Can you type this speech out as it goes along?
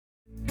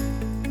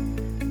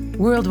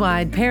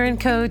Worldwide parent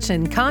coach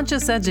and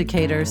conscious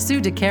educator Sue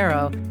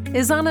DeCaro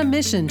is on a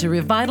mission to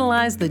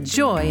revitalize the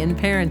joy in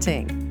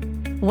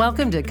parenting.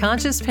 Welcome to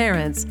Conscious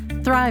Parents,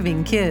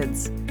 Thriving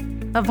Kids,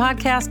 a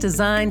podcast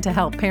designed to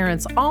help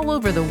parents all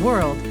over the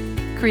world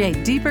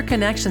create deeper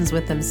connections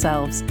with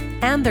themselves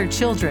and their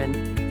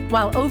children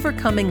while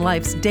overcoming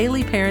life's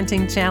daily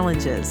parenting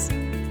challenges.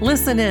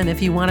 Listen in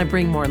if you want to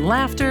bring more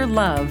laughter,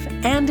 love,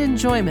 and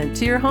enjoyment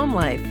to your home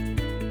life.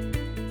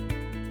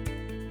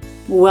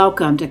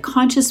 Welcome to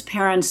Conscious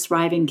Parents,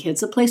 Thriving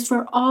Kids, a place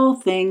for all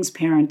things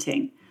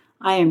parenting.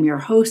 I am your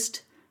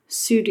host,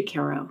 Sue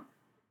DeCaro.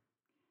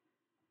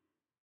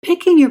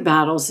 Picking your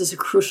battles is a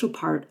crucial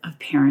part of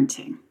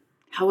parenting.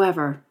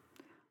 However,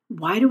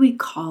 why do we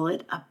call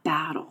it a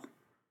battle?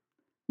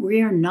 We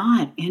are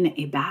not in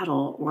a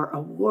battle or a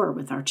war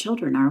with our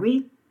children, are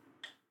we?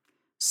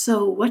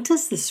 So what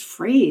does this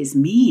phrase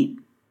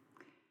mean?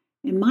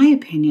 In my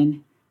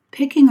opinion,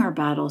 picking our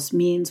battles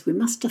means we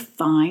must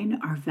define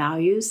our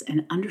values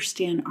and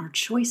understand our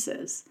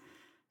choices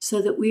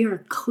so that we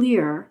are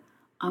clear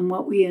on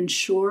what we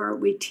ensure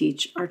we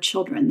teach our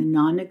children, the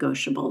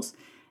non-negotiables,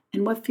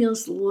 and what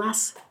feels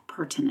less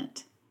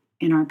pertinent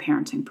in our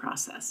parenting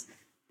process.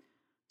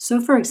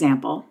 So, for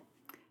example,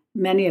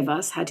 many of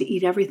us had to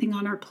eat everything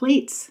on our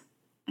plates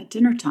at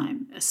dinner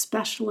time,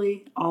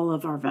 especially all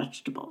of our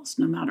vegetables,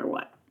 no matter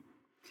what.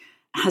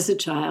 As a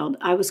child,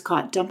 I was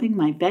caught dumping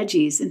my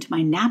veggies into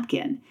my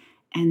napkin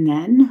and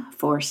then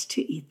forced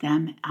to eat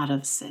them out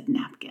of said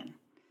napkin.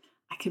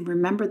 I can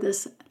remember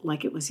this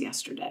like it was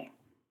yesterday.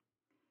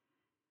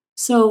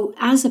 So,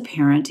 as a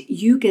parent,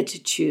 you get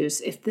to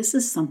choose if this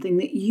is something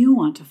that you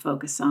want to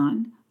focus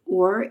on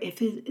or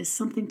if it is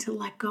something to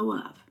let go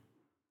of.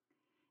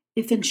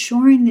 If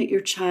ensuring that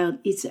your child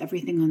eats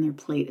everything on their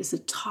plate is a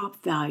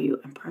top value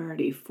and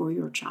priority for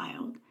your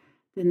child,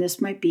 then this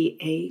might be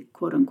a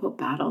quote-unquote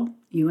battle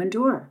you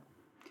endure.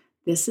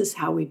 This is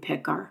how we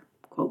pick our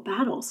quote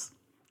battles.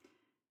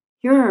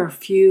 Here are a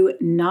few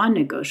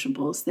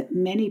non-negotiables that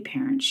many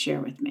parents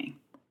share with me.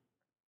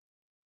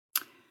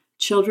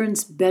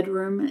 Children's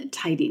bedroom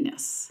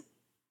tidiness.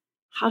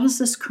 How does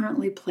this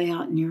currently play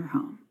out in your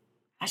home?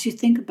 As you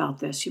think about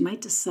this, you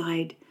might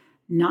decide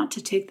not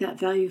to take that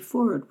value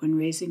forward when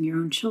raising your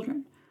own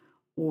children.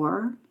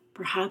 Or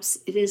perhaps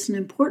it is an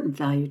important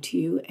value to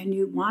you and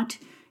you want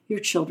your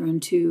children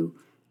to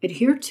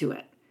adhere to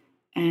it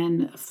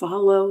and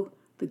follow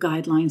the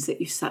guidelines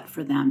that you set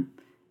for them,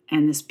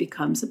 and this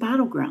becomes a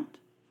battleground.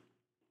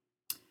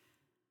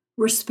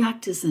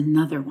 Respect is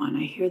another one.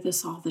 I hear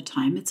this all the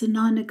time. It's a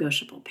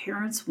non-negotiable.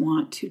 Parents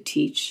want to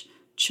teach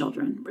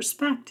children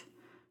respect.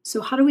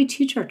 So how do we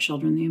teach our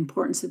children the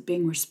importance of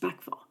being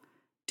respectful?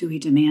 Do we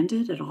demand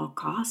it at all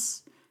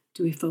costs?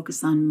 Do we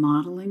focus on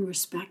modeling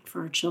respect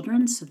for our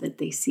children so that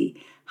they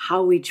see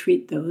how we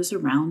treat those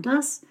around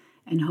us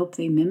and hope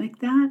they mimic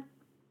that?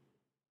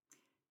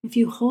 If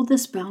you hold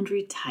this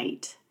boundary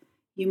tight,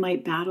 you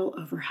might battle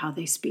over how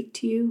they speak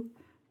to you,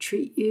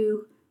 treat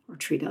you, or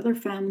treat other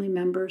family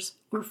members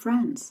or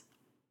friends.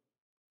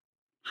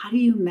 How do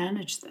you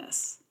manage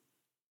this?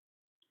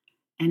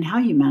 And how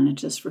you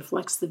manage this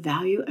reflects the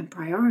value and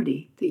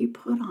priority that you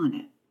put on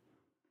it.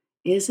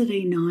 Is it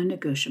a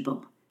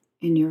non-negotiable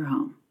in your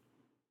home?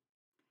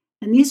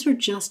 And these are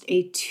just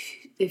a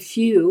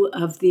few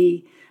of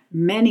the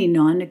many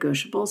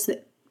non-negotiables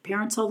that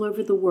parents all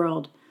over the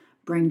world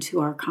bring to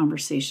our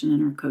conversation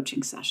and our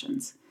coaching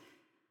sessions.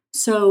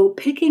 So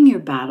picking your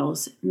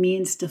battles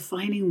means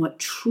defining what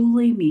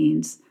truly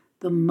means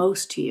the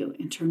most to you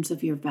in terms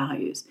of your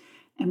values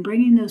and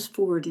bringing those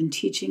forward in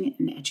teaching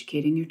and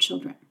educating your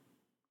children.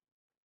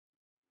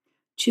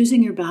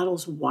 Choosing your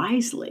battles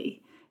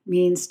wisely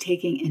means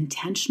taking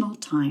intentional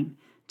time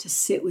to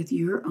sit with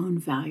your own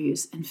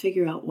values and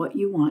figure out what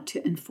you want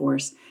to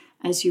enforce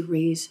as you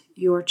raise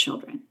your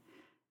children.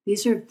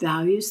 These are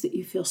values that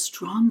you feel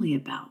strongly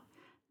about,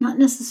 not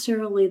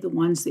necessarily the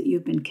ones that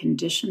you've been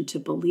conditioned to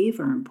believe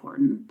are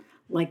important,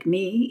 like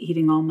me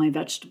eating all my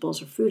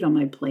vegetables or food on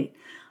my plate,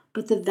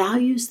 but the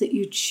values that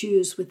you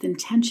choose with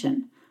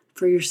intention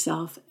for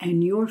yourself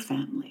and your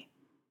family.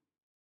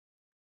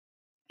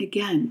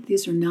 Again,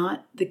 these are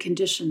not the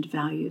conditioned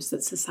values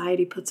that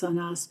society puts on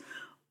us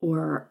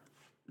or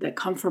that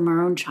come from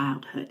our own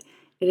childhood.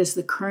 It is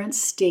the current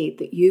state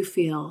that you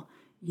feel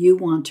you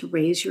want to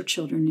raise your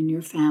children and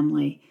your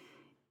family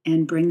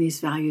and bring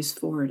these values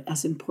forward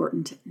as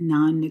important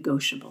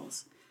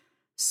non-negotiables.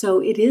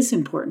 So it is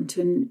important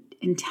to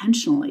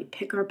intentionally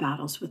pick our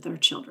battles with our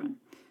children,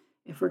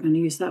 if we're going to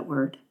use that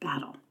word,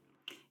 battle.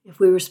 If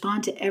we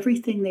respond to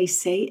everything they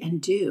say and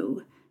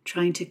do,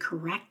 trying to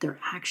correct their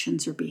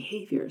actions or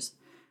behaviors,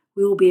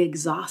 we will be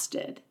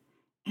exhausted,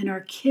 and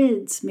our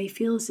kids may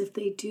feel as if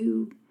they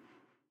do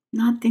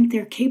not think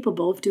they're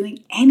capable of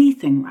doing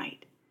anything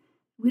right.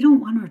 We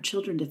don't want our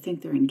children to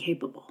think they're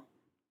incapable.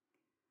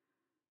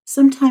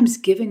 Sometimes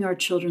giving our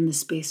children the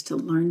space to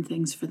learn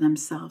things for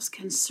themselves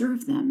can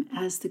serve them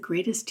as the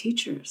greatest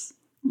teachers.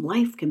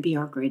 Life can be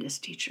our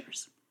greatest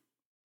teachers.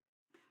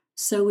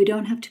 So we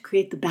don't have to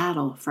create the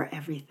battle for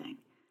everything,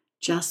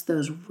 just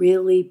those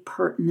really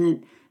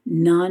pertinent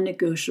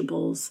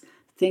non-negotiables,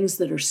 things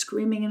that are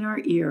screaming in our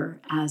ear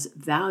as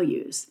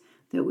values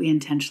that we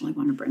intentionally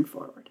want to bring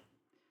forward.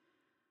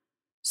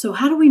 So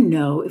how do we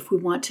know if we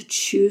want to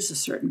choose a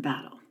certain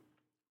battle?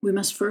 We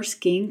must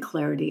first gain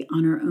clarity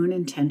on our own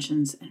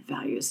intentions and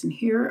values, and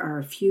here are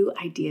a few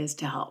ideas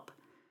to help.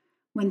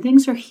 When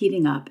things are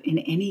heating up in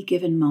any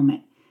given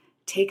moment,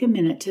 take a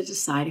minute to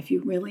decide if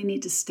you really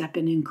need to step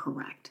in and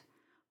correct.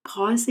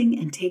 Pausing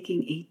and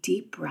taking a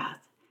deep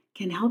breath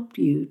can help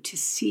you to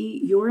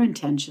see your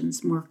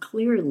intentions more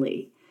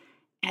clearly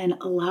and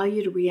allow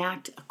you to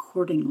react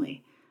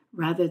accordingly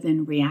rather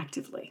than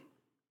reactively.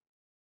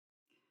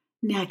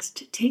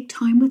 Next, take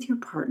time with your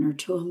partner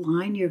to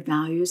align your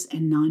values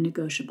and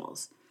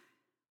non-negotiables.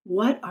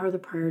 What are the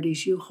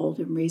priorities you hold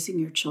in raising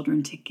your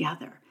children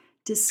together?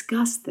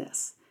 Discuss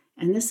this.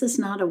 And this is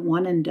not a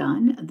one and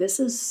done. This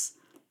is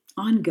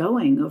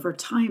ongoing over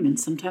time, and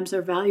sometimes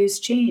our values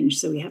change,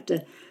 so we have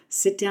to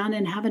sit down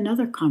and have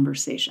another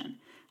conversation.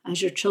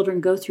 As your children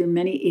go through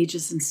many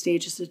ages and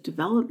stages of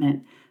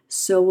development,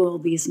 so will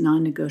these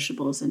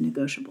non-negotiables and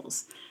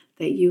negotiables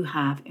that you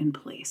have in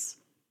place.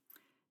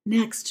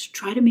 Next,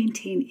 try to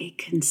maintain a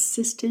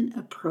consistent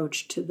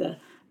approach to the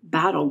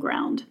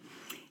battleground.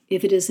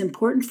 If it is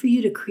important for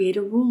you to create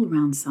a rule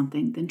around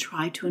something, then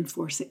try to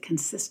enforce it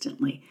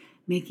consistently,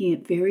 making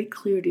it very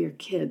clear to your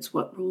kids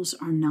what rules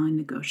are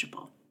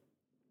non-negotiable.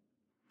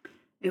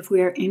 If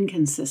we are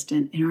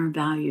inconsistent in our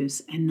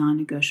values and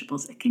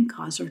non-negotiables, it can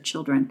cause our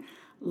children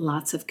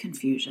lots of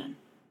confusion.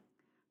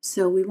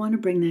 So we want to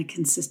bring that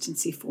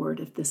consistency forward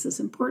if this is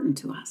important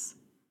to us.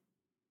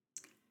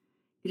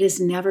 It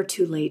is never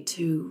too late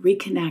to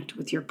reconnect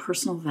with your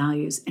personal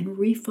values and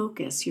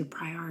refocus your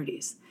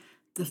priorities.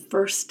 The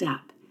first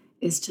step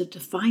is to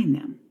define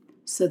them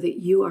so that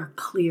you are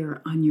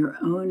clear on your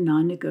own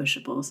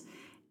non-negotiables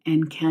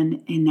and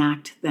can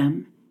enact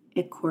them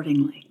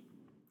accordingly.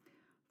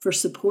 For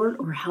support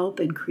or help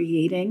in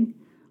creating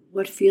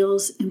what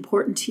feels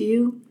important to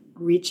you,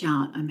 reach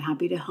out. I'm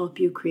happy to help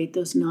you create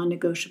those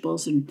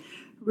non-negotiables and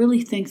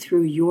really think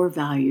through your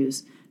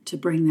values to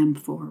bring them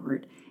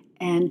forward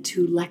and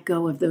to let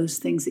go of those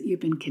things that you've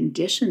been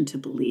conditioned to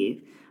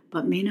believe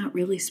but may not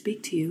really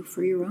speak to you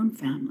for your own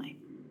family.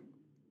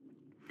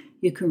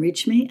 You can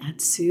reach me at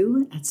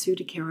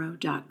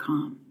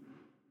sue@suedecaro.com.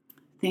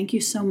 Thank you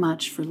so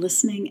much for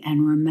listening,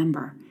 and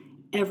remember,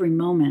 every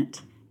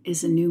moment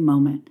is a new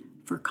moment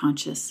for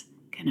conscious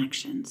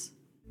connections.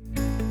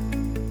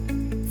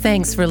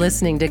 Thanks for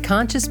listening to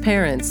Conscious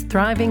Parents,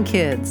 Thriving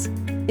Kids.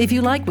 If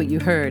you like what you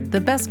heard,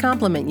 the best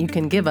compliment you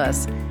can give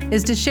us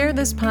is to share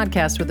this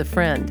podcast with a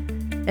friend.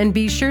 And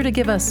be sure to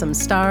give us some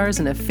stars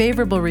and a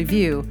favorable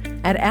review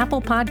at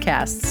Apple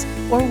Podcasts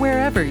or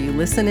wherever you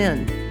listen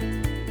in.